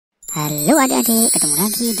Halo adik-adik, ketemu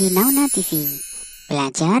lagi di Nauna TV.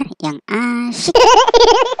 Belajar yang asyik.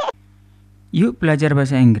 Yuk belajar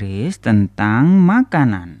bahasa Inggris tentang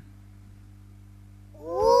makanan.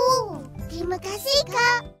 Terima kasih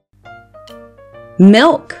Kak.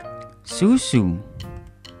 Milk, Susu,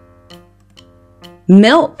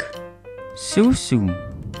 milk, susu,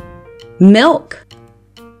 milk.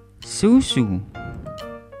 susu.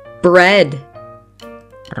 Bread,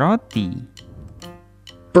 Roti,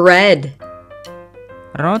 bread,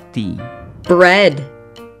 roti, bread.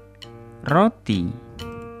 roti.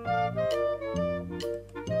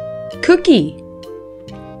 Cookie,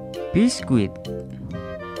 Biskuit,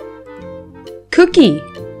 cookie,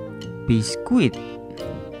 biskuit,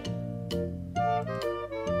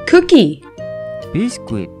 cookie.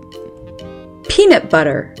 biskuit. Peanut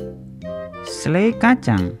butter, Selai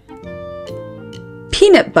kacang,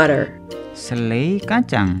 peanut butter, selai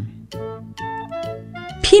kacang,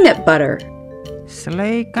 peanut butter.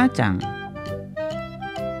 selai kacang.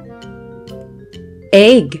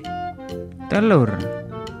 Egg, Telur,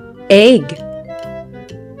 egg,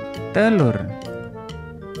 telur,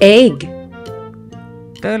 egg.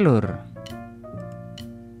 telur.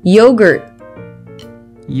 Yogurt,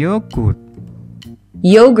 Yogurt,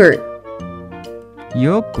 yogurt,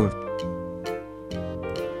 yogurt,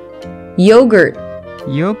 yogurt.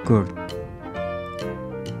 yogurt.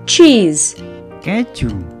 Cheese, Keju,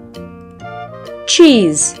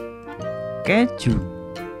 cheese, keju,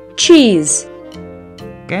 cheese.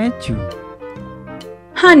 keju.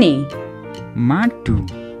 Honey, Madu,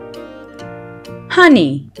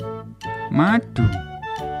 honey, madu,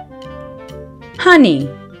 honey.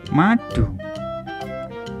 madu.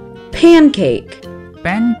 Pancake,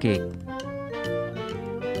 Pancake,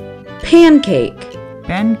 pancake,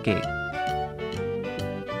 pancake,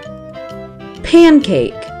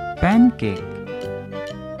 pancake. pancake.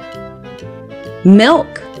 Milk,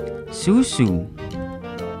 Susu,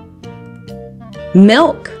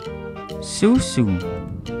 milk, susu,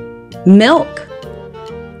 milk.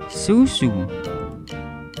 susu.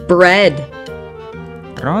 Bread,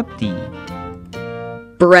 Roti,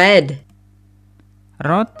 bread,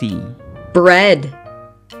 roti, bread.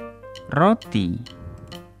 roti.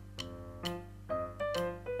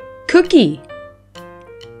 Cookie,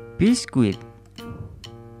 Biskuit,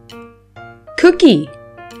 cookie,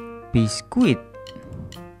 biskuit,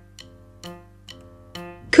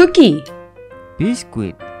 cookie.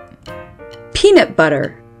 biskuit. Peanut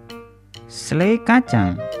butter, Selai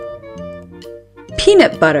kacang,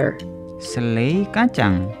 peanut butter, selai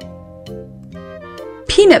kacang,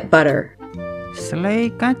 peanut butter. selai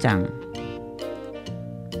kacang.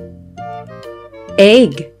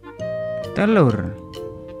 Egg, Telur,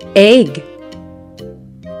 egg,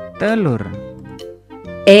 telur,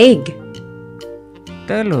 egg.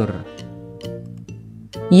 telur.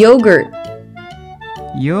 Yogurt,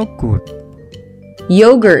 Yogurt,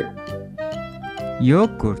 yogurt,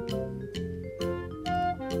 yogurt,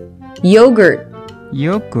 yogurt.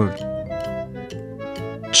 yogurt.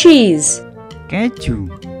 Cheese, Keju,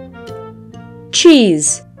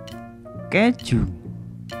 cheese, keju,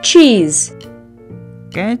 cheese.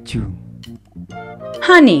 keju.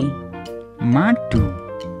 Honey, Madu,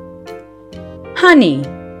 honey,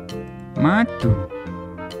 madu,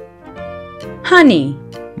 honey.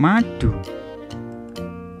 madu.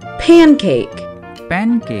 Pancake,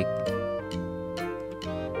 Pancake,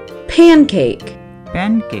 pancake,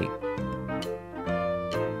 pancake,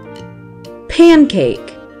 pancake.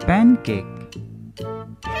 pancake.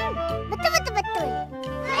 Betul.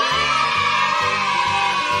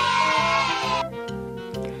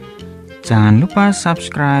 Jangan lupa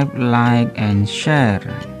subscribe, like, and share.